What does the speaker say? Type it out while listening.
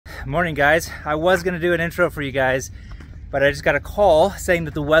Morning guys. I was gonna do an intro for you guys, but I just got a call saying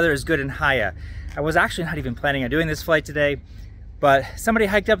that the weather is good in Haya. I was actually not even planning on doing this flight today, but somebody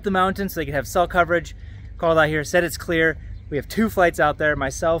hiked up the mountain so they could have cell coverage, called out here, said it's clear. We have 2 flights out there,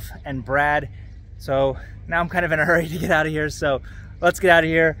 myself and Brad. So now I'm kind of in a hurry to get out of here, so let's get out of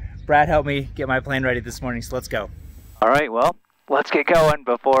here. Brad helped me get my plane ready this morning, so let's go. All right, well, let's get going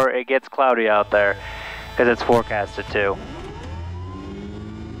before it gets cloudy out there, because it's forecasted to.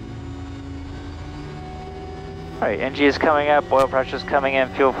 All right, NG is coming up, oil pressure is coming in,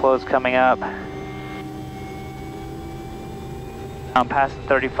 fuel flow is coming up. I'm passing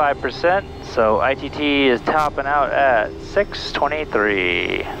 35%, so ITT is topping out at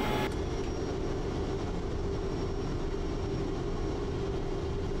 623.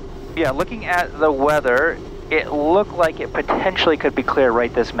 Yeah, looking at the weather, it looked like it potentially could be clear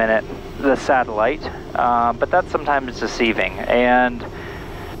right this minute, the satellite, but that's sometimes deceiving. And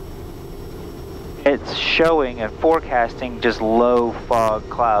it's showing and forecasting just low fog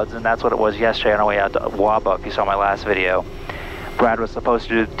clouds, and that's what it was yesterday on our way out to Wabuk. If you saw my last video. Brad was supposed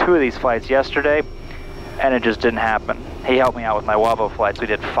to do 2 of these flights yesterday, and it just didn't happen. He helped me out with my Wabuk flights. We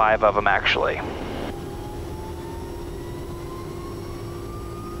did 5 of them actually. I'm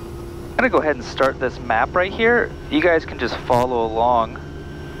gonna go ahead and start this map right here. You guys can just follow along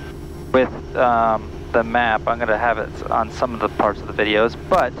with the map. I'm gonna have it on some of the parts of the videos,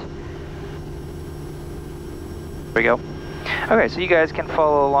 but there we go. Okay, so you guys can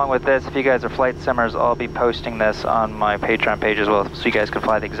follow along with this. If you guys are flight simmers, I'll be posting this on my Patreon page as well, so you guys can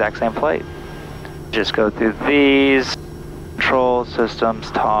fly the exact same flight. Just go through these. Control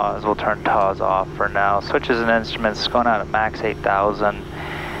systems, TAWs. We'll turn TAWs off for now. Switches and instruments going out at max 8,000.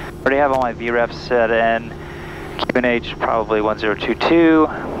 Already have all my VREFs set in. QNH probably 1022.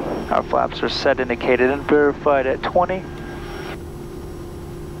 Our flaps are set, indicated, and verified at 20.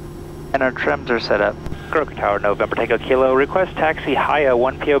 And our trims are set up. Croker Tower, November, Tango Kilo. Request taxi Haya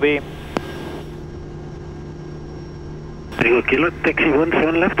 1 POB. Tango Kilo, taxi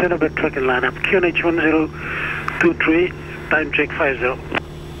 17 left and about track and line up. QNH 1023, time check 50.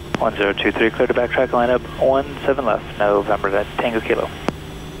 1023, clear to backtrack, line up 17 left, November, that's Tango Kilo.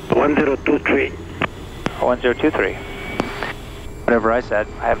 1023. 1023. Whatever I said,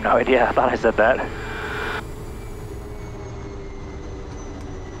 I have no idea, I thought I said that.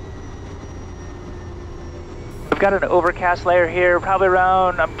 Got an overcast layer here, probably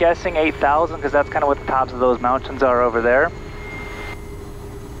around, I'm guessing 8,000, because that's kind of what the tops of those mountains are over there.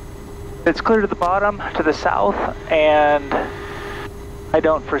 It's clear to the bottom, to the south, and I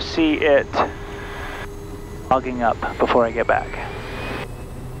don't foresee it fogging up before I get back.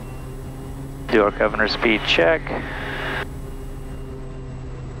 Do our governor speed check.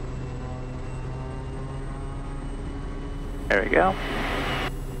 There we go.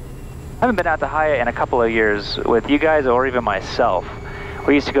 I haven't been out to Haya in a couple of years with you guys or even myself.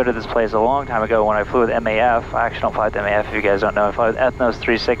 We used to go to this place a long time ago when I flew with MAF. I actually don't fly with MAF if you guys don't know. I fly with Ethnos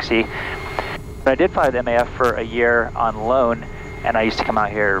 360. But I did fly with MAF for a year on loan, and I used to come out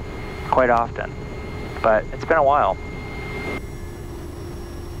here quite often. But it's been a while.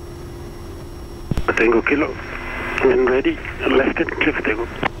 Tango Kilo, when ready, left and clear for Tango.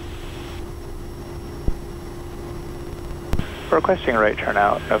 Requesting right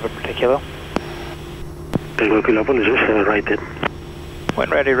turnout, November Kilo. Tango Kilo, apologies, right in. When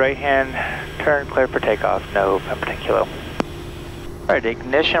ready, right hand, turn clear for takeoff, November Kilo. Alright,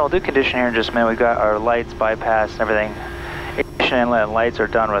 ignition, we'll do condition here in just a minute. We've got our lights, bypass, and everything. Ignition, inlet, and lights are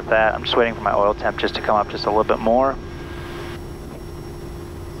done with that. I'm just waiting for my oil temp just to come up just a little bit more.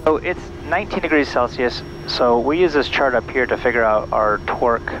 So it's 19 degrees Celsius, so we use this chart up here to figure out our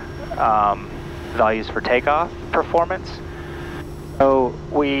torque values for takeoff performance. So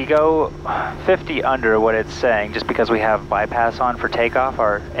we go 50 under what it's saying just because we have bypass on for takeoff.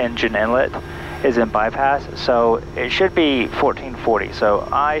 Our engine inlet is in bypass, so it should be 1440. So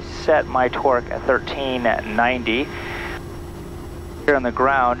I set my torque at 1390 here on the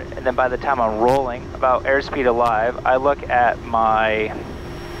ground, and then by the time I'm rolling, about airspeed alive, I look at my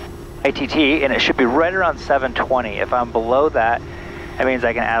ITT and it should be right around 720. If I'm below that, that means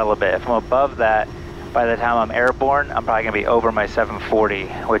I can add a little bit. If I'm above that, by the time I'm airborne, I'm probably going to be over my 740,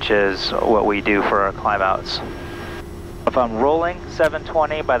 which is what we do for our climb outs. If I'm rolling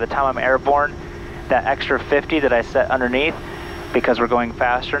 720, by the time I'm airborne, that extra 50 that I set underneath, because we're going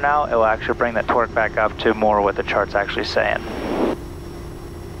faster now, it will actually bring that torque back up to more what the chart's actually saying.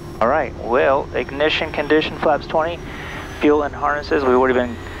 Alright, well, ignition condition, flaps 20, fuel and harnesses, we've already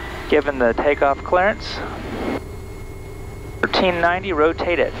been given the takeoff clearance. 1390,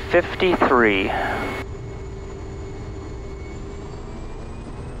 rotate at 53.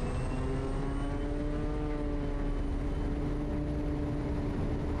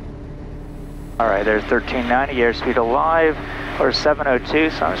 All right, there's 1390, airspeed alive, or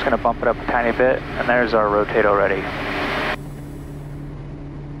 702, so I'm just gonna bump it up a tiny bit, and there's our rotate already.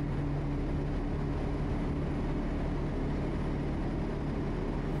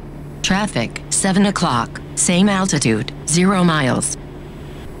 Traffic, 7 o'clock, same altitude, 0 miles.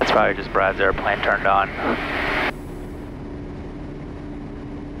 That's probably just Brad's airplane turned on.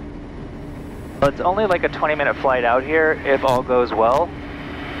 Well, it's only like a 20-minute flight out here if all goes well.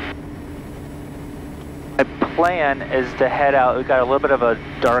 My plan is to head out. We've got a little bit of a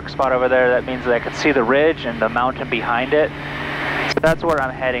dark spot over there. That means that I can see the ridge and the mountain behind it. So that's where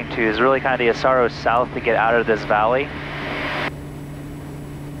I'm heading to, is really kind of the Asaro south to get out of this valley.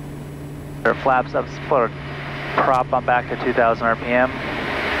 Our flaps up, put a prop on back to 2,000 RPM.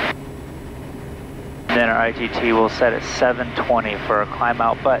 And then our ITT will set at 720 for a climb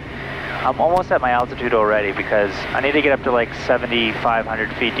out, but I'm almost at my altitude already because I need to get up to like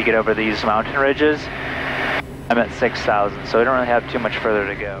 7,500 feet to get over these mountain ridges. I'm at 6,000, so we don't really have too much further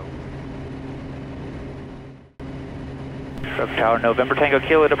to go. Truck Tower, November Tango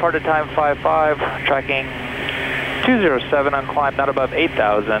Kilo, departed time 55, tracking 207 on climb, not above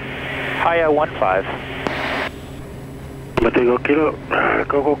 8,000, high 15. Tango Kilo,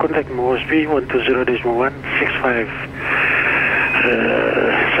 go contact Mosby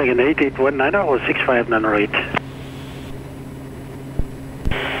 120.165, second 8819 or 6598.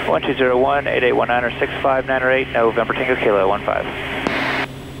 1201-8819 or 6598, November Tango Kilo 15.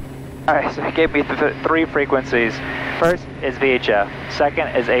 Alright, so he gave me three frequencies. First is VHF, second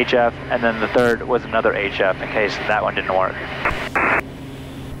is HF, and then the third was another HF in case that one didn't work.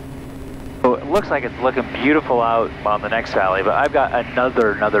 So it looks like it's looking beautiful out on the next valley, but I've got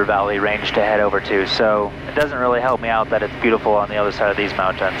another valley range to head over to, so it doesn't really help me out that it's beautiful on the other side of these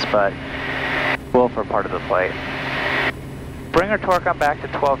mountains, but cool for part of the flight. Bring our torque on back to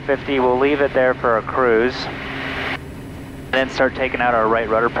 1250, we'll leave it there for a cruise, and then start taking out our right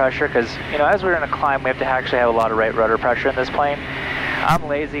rudder pressure, because, you know, as we're in a climb, we have to actually have a lot of right rudder pressure in this plane. I'm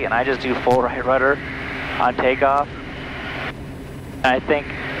lazy, and I just do full right rudder on takeoff. I think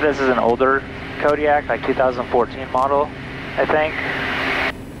this is an older Kodiak, like 2014 model, I think.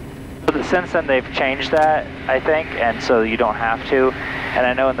 But since then they've changed that, I think, and so you don't have to. And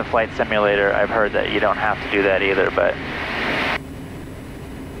I know in the flight simulator I've heard that you don't have to do that either, but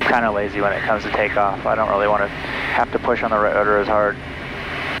I'm kind of lazy when it comes to takeoff. I don't really want to have to push on the right rudder as hard.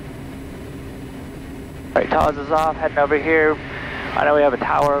 Alright, TAWS is off, heading over here. I know we have a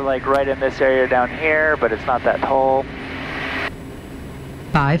tower like right in this area down here, but it's not that tall.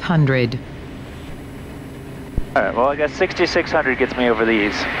 500. Alright, well I guess 6,600 gets me over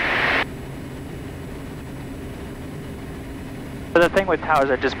these. But the thing with towers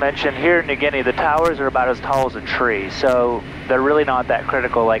I just mentioned, here in New Guinea, the towers are about as tall as a tree, so they're really not that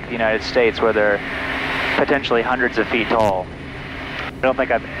critical like the United States where they're potentially hundreds of feet tall. I don't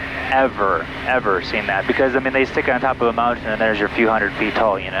think I've ever seen that, because I mean they stick on top of a mountain and there's your few hundred feet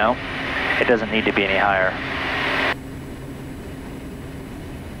tall, you know? It doesn't need to be any higher.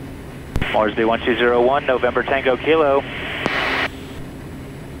 Moresby 1201, November Tango Kilo.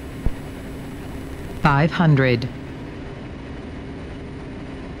 500.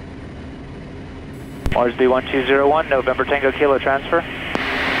 Moresby 1201, November Tango Kilo transfer.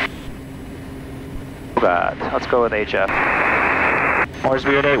 God, let's go with HF.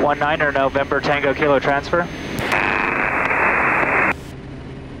 Moresby 8819 or November Tango Kilo transfer.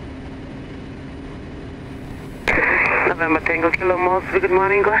 November Tango Kilo Moresby, good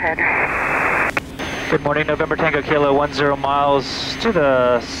morning, go ahead. Good morning, November Tango Kilo 10 miles to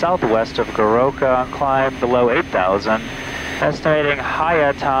the southwest of Goroka on climb below 8,000. Estimating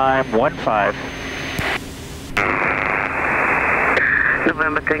high time 15.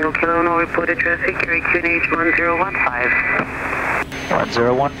 November Tango Kilo, no reported traffic, QNH 1015.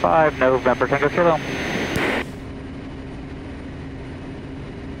 1015, November Tango Kilo.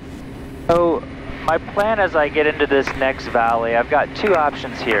 So, my plan as I get into this next valley, I've got two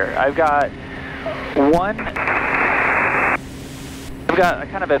options here. I've got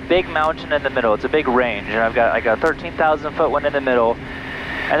kind of a big mountain in the middle. It's a big range, and I've got like a 13,000 foot one in the middle,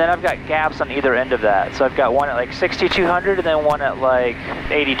 and then I've got gaps on either end of that. So I've got one at like 6,200 and then one at like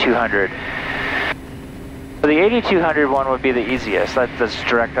 8,200. So the 8,200 one would be the easiest. That's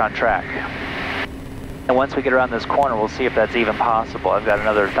direct on track. And once we get around this corner, we'll see if that's even possible. I've got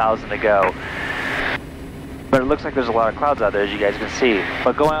another 1,000 to go. But it looks like there's a lot of clouds out there, as you guys can see.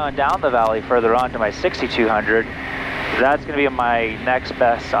 But going on down the valley further on to my 6,200, that's going to be my next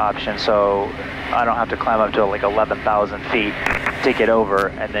best option, so I don't have to climb up to like 11,000 feet to get over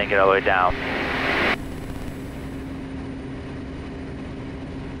and then get all the way down.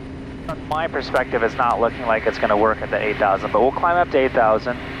 From my perspective, it's not looking like it's going to work at the 8,000, but we'll climb up to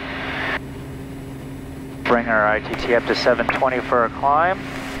 8,000. Bring our ITT up to 720 for a climb.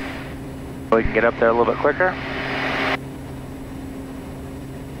 We can get up there a little bit quicker.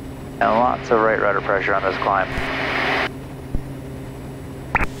 And lots of right rudder pressure on this climb.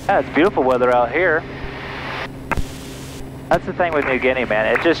 Yeah, it's beautiful weather out here. That's the thing with New Guinea,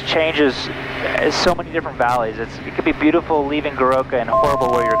 man. It just changes. It's so many different valleys. It could be beautiful leaving Goroka and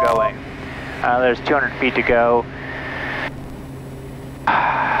horrible where you're going. There's 200 feet to go.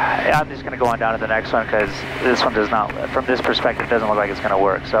 I'm just going to go on down to the next one because this one does not, from this perspective, doesn't look like it's going to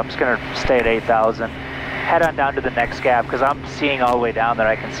work. So I'm just going to stay at 8,000. Head on down to the next gap because I'm seeing all the way down there.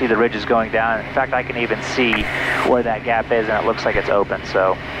 I can see the ridges going down. In fact, I can even see where that gap is and it looks like it's open.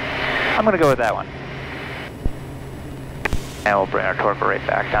 So I'm going to go with that one. And we'll bring our torque right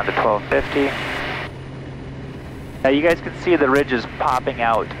back down to 1250. Now you guys can see the ridges popping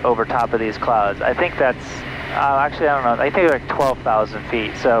out over top of these clouds. I think that's, actually I don't know, I think they're like 12,000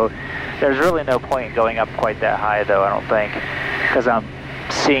 feet. So there's really no point in going up quite that high though, I don't think, because I'm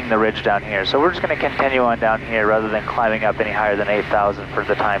seeing the ridge down here. So we're just going to continue on down here rather than climbing up any higher than 8,000 for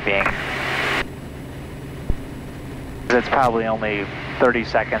the time being. It's probably only 30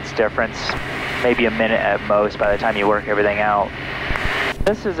 seconds difference, maybe a minute at most by the time you work everything out.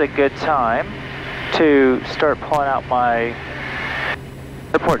 This is a good time to start pulling out my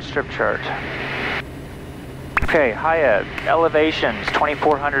report strip chart. Okay, high elevations,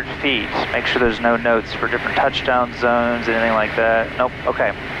 2,400 feet. Make sure there's no notes for different touchdown zones, anything like that. Nope,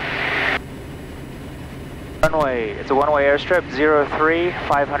 okay. Runway, it's a one-way airstrip, 03,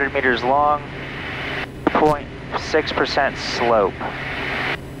 500 meters long, 0.6% slope.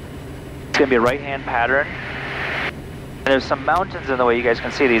 It's gonna be a right-hand pattern. And there's some mountains in the way. You guys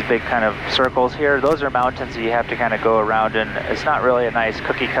can see these big kind of circles here. Those are mountains that you have to kind of go around, and it's not really a nice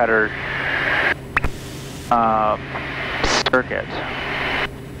cookie cutter circuit.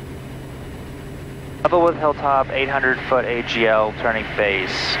 Level with hilltop, 800-foot AGL turning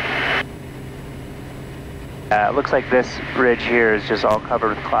base. It looks like this ridge here is just all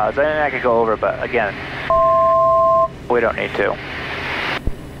covered with clouds. I mean, I could go over, but again, we don't need to.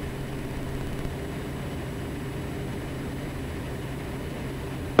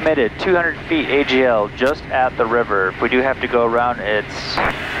 Committed, 200 feet AGL just at the river. If we do have to go around, it's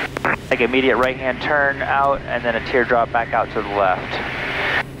like immediate right-hand turn out and then a teardrop back out to the left.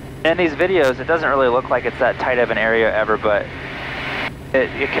 In these videos, it doesn't really look like it's that tight of an area ever, but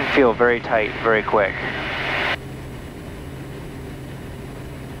it can feel very tight very quick.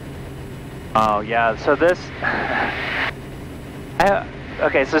 Oh yeah, so this,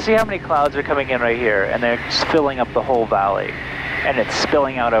 okay, so see how many clouds are coming in right here, and they're filling up the whole valley, and it's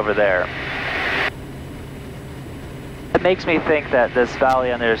spilling out over there. It makes me think that this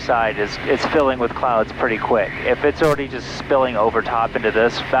valley on the other side is filling with clouds pretty quick. If it's already just spilling over top into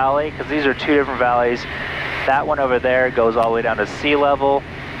this valley, because these are two different valleys, that one over there goes all the way down to sea level,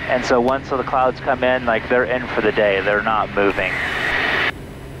 and so once the clouds come in, like they're in for the day, they're not moving.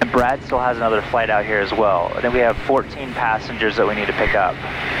 And Brad still has another flight out here as well. And then we have 14 passengers that we need to pick up.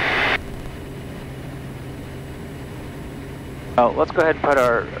 Oh, let's go ahead and put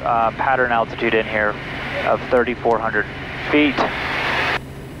our pattern altitude in here of 3,400 feet.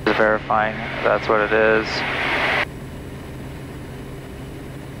 Just verifying that's what it is.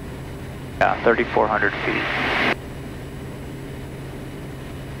 Yeah, 3,400 feet.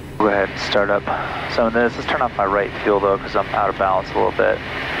 Go ahead and start up some of this. Let's turn off my right fuel though, because I'm out of balance a little bit.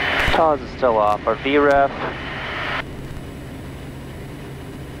 TOS is still off. Our VREF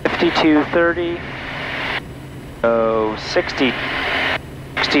 5230. Oh,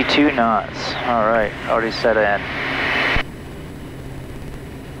 62 knots. All right, already set in.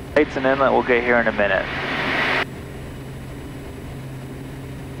 Lights and inlet we'll get here in a minute.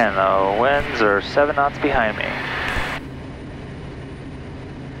 And the winds are 7 knots behind me.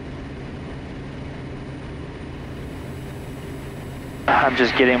 I'm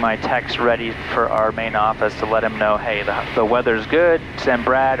just getting my techs ready for our main office to let him know, hey, the weather's good, send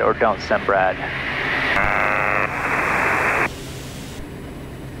Brad or don't send Brad.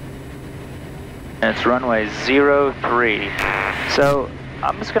 And it's runway 03. So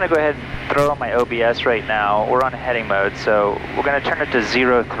I'm just going to go ahead and throw on my OBS right now. We're on heading mode, so we're going to turn it to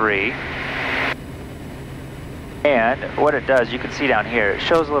 03. And what it does, you can see down here, it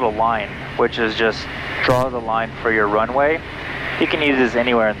shows a little line, which is just draw the line for your runway. You can use this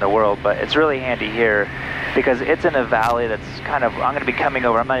anywhere in the world, but it's really handy here because it's in a valley that's kind of, I'm going to be coming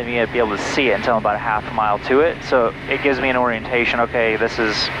over, I'm not even going to be able to see it until I'm about a half mile to it, so it gives me an orientation, okay, this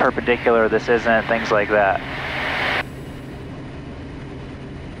is perpendicular, this isn't, things like that.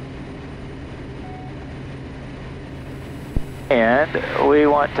 And we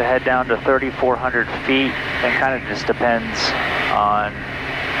want to head down to 3,400 feet, and kind of just depends on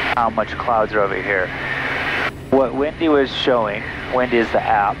how much clouds are over here. What Windy was showing, Windy is the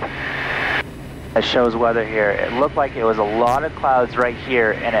app that shows weather here, it looked like it was a lot of clouds right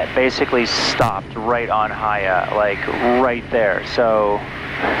here, and it basically stopped right on Haya, like right there. So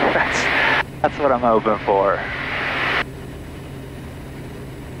that's what I'm hoping for.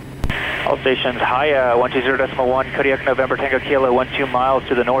 All stations, Haya 120.1, Kodiak November Tango Kilo, 12 miles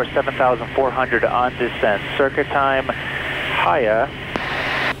to the north, 7,400 on descent. Circuit time, Haya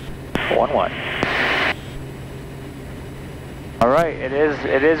 11. All right, it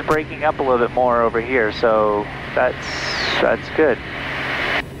is breaking up a little bit more over here, so that's good.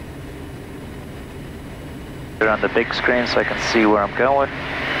 Put it on the big screen so I can see where I'm going.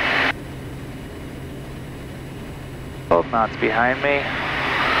 12 knots behind me.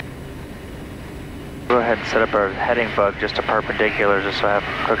 Go ahead and set up our heading bug just to perpendicular, just so I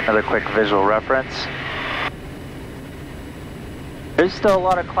have another quick visual reference. There's still a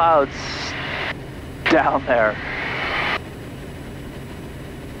lot of clouds down there.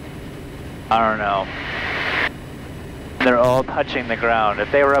 I don't know. They're all touching the ground.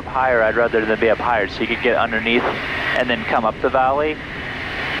 If they were up higher, I'd rather them be up higher so you could get underneath and then come up the valley.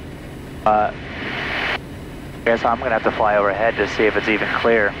 I guess I'm gonna have to fly overhead to see if it's even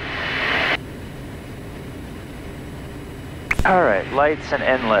clear. Alright, lights and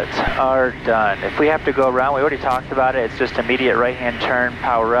inlets are done. If we have to go around, we already talked about it, it's just immediate right-hand turn,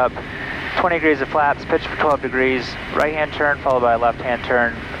 power up, 20 degrees of flaps, pitch for 12 degrees, right-hand turn followed by a left-hand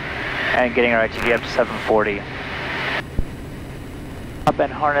turn, and getting our ITD up to 740. Up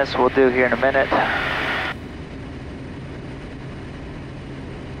and harness we'll do here in a minute.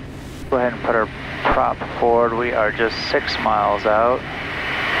 Go ahead and put our prop forward. We are just 6 miles out.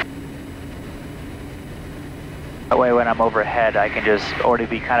 That way when I'm overhead, I can just already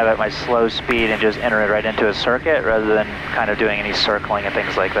be kind of at my slow speed and just enter it right into a circuit rather than kind of doing any circling and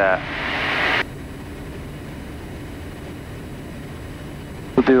things like that.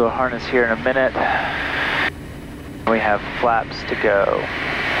 We'll do a harness here in a minute. We have flaps to go.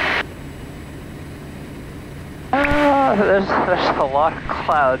 There's a lot of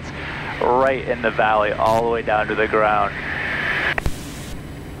clouds right in the valley all the way down to the ground.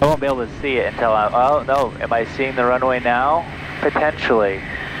 I won't be able to see it until I'm, oh no, am I seeing the runway now? Potentially.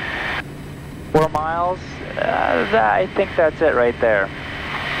 4 miles? I think that's it right there.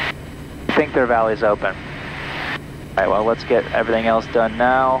 I think their valley's open. Alright, well let's get everything else done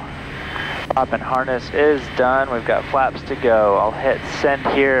now. Prop and harness is done. We've got flaps to go. I'll hit send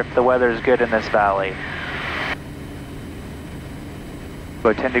here if the weather is good in this valley.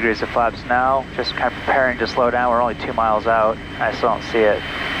 Go 10 degrees of flaps now. Just kind of preparing to slow down. We're only 2 miles out. I still don't see it.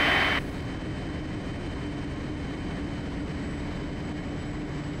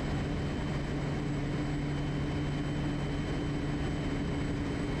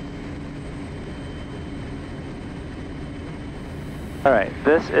 Alright,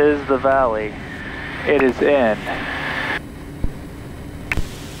 this is the valley it is in.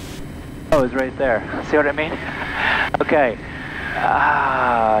 Oh, it's right there. See what I mean? Okay.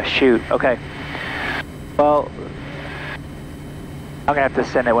 Ah, shoot. Okay. Well, I'm gonna have to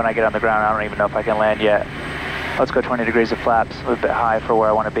send it when I get on the ground. I don't even know if I can land yet. Let's go 20 degrees of flaps, a little bit high for where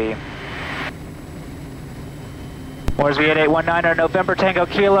I want to be. Moore's V8819er, November Tango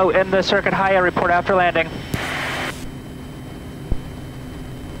Kilo in the circuit Haya. Report after landing.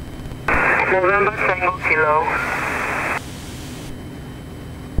 November Tango Kilo.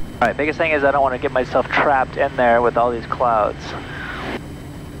 Alright, biggest thing is I don't want to get myself trapped in there with all these clouds.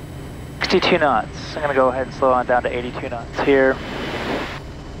 62 knots. I'm going to go ahead and slow on down to 82 knots here.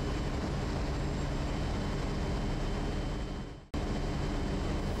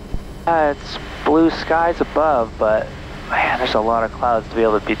 It's blue skies above, but man, there's a lot of clouds to be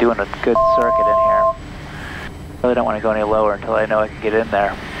able to be doing a good circuit in here. Really don't want to go any lower until I know I can get in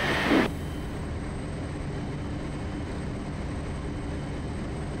there.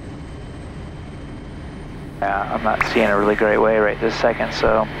 Yeah, I'm not seeing a really great way right this second,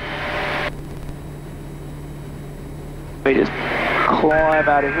 so we just climb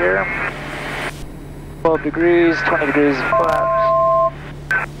out of here. 12 degrees, 20 degrees of flaps.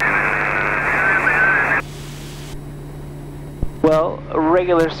 Well, a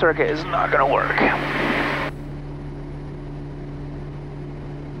regular circuit is not going to work.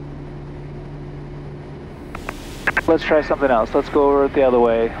 Let's try something else. Let's go over it the other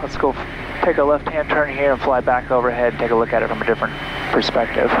way. Let's go take a left-hand turn here and fly back overhead and take a look at it from a different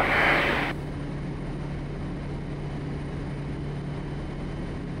perspective.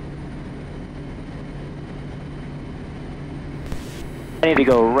 I need to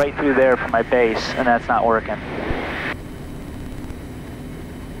go right through there for my base, and that's not working.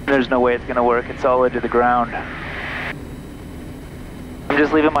 There's no way it's going to work. It's all into the ground. I'm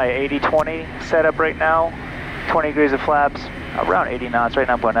just leaving my 80-20 setup right now. 20 degrees of flaps, around 80 knots. Right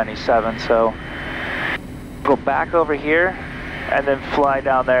now I'm going 97, so go back over here and then fly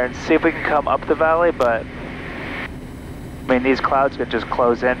down there and see if we can come up the valley, but I mean, these clouds could just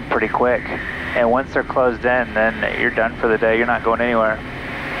close in pretty quick. And once they're closed in, then you're done for the day. You're not going anywhere.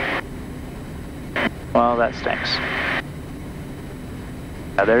 Well, that stinks.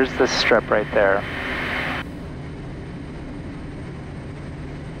 Now, there's the strip right there.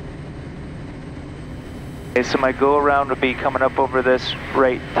 Okay, so my go around would be coming up over this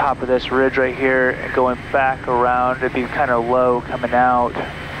right top of this ridge right here and going back around. It'd be kind of low coming out.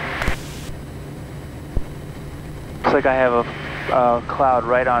 Looks like I have a cloud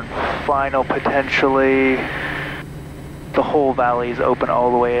right on final potentially. The whole valley is open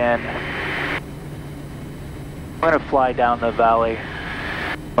all the way in. I'm going to fly down the valley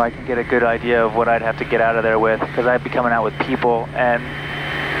so I can get a good idea of what I'd have to get out of there with, because I'd be coming out with people. And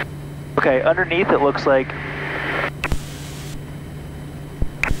okay, underneath it looks like,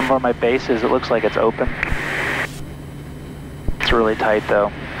 where my base is, it looks like it's open. It's really tight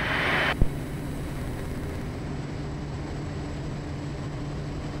though.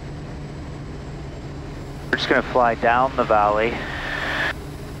 We're just going to fly down the valley.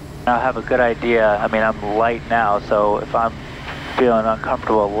 I'll have a good idea. I mean, I'm light now, so if I'm feeling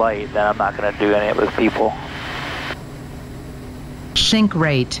uncomfortable light, then I'm not going to do any of it with people. Sink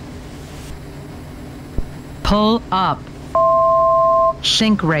rate. Pull up.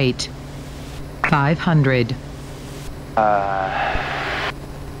 Sink rate. 500.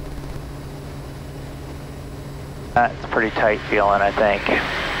 That's pretty tight feeling, I think.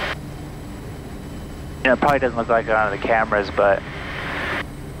 You know, it probably doesn't look like it on the cameras, but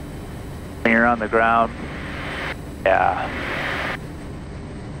when you're on the ground, yeah.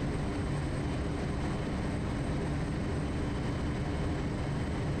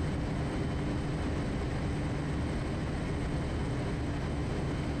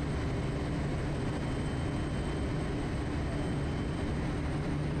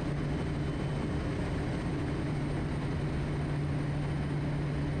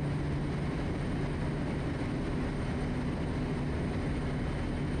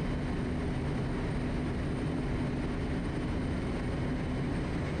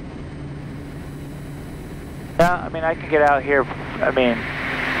 Yeah, I mean, I can get out here. I mean,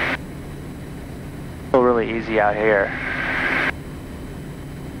 go really easy out here.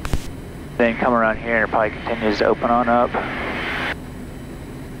 Then come around here and it probably continues to open on up.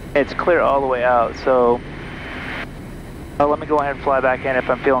 It's clear all the way out, so let me go ahead and fly back in. If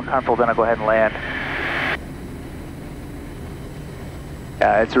I'm feeling comfortable, then I'll go ahead and land.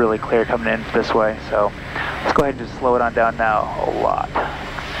 Yeah, it's really clear coming in this way, so let's go ahead and just slow it on down now a lot.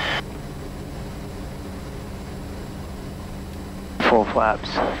 Full flaps.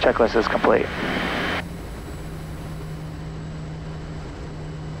 Checklist is complete.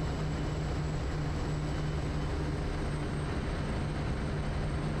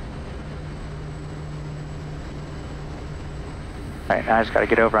 Alright, now I just got to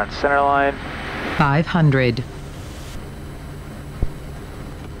get over on center line. 500.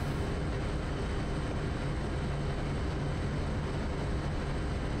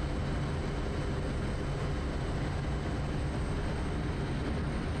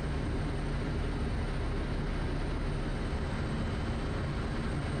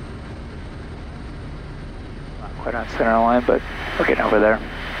 Quite on center line, but we're getting over there.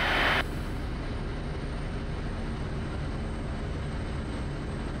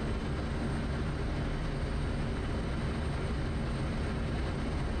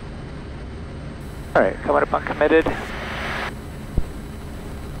 Alright, coming up uncommitted.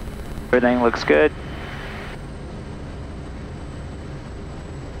 Everything looks good.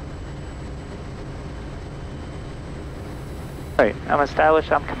 Alright, I'm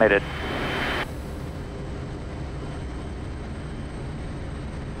established, I'm committed.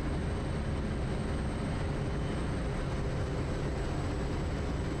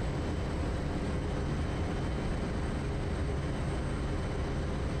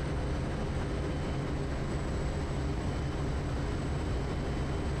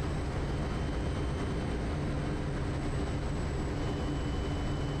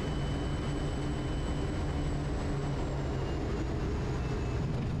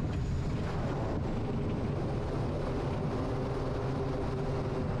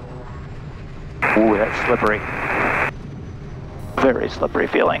 Ooh, that's slippery. Very slippery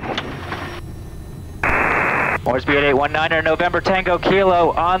feeling. More speed 819er, November Tango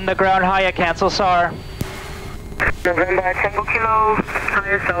Kilo, on the ground, Haya, cancel SAR. November Tango Kilo,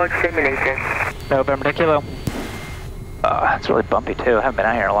 Haya, SAR exterminated. November Kilo. It's really bumpy too, I haven't been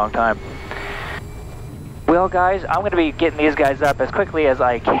out here in a long time. Well guys, I'm going to be getting these guys up as quickly as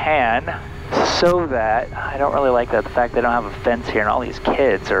I can, so that I don't really like the fact they don't have a fence here and all these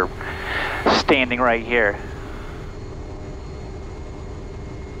kids are standing right here.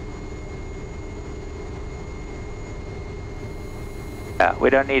 Yeah,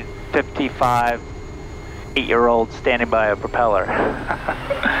 we don't need 55 8-year-olds standing by a propeller.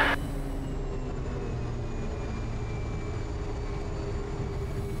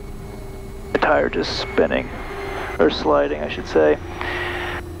 The tire just spinning, or sliding I should say.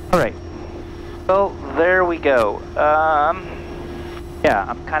 Alright, well there we go. Yeah,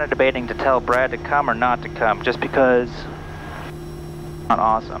 I'm kind of debating to tell Brad to come or not to come, just because it's not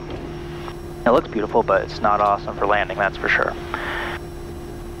awesome. It looks beautiful, but it's not awesome for landing, that's for sure.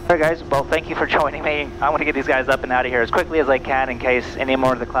 Alright guys, well thank you for joining me. I want to get these guys up and out of here as quickly as I can in case any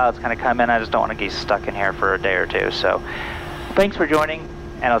more of the clouds kind of come in. I just don't want to get stuck in here for a day or two. So thanks for joining,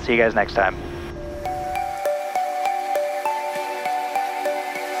 and I'll see you guys next time.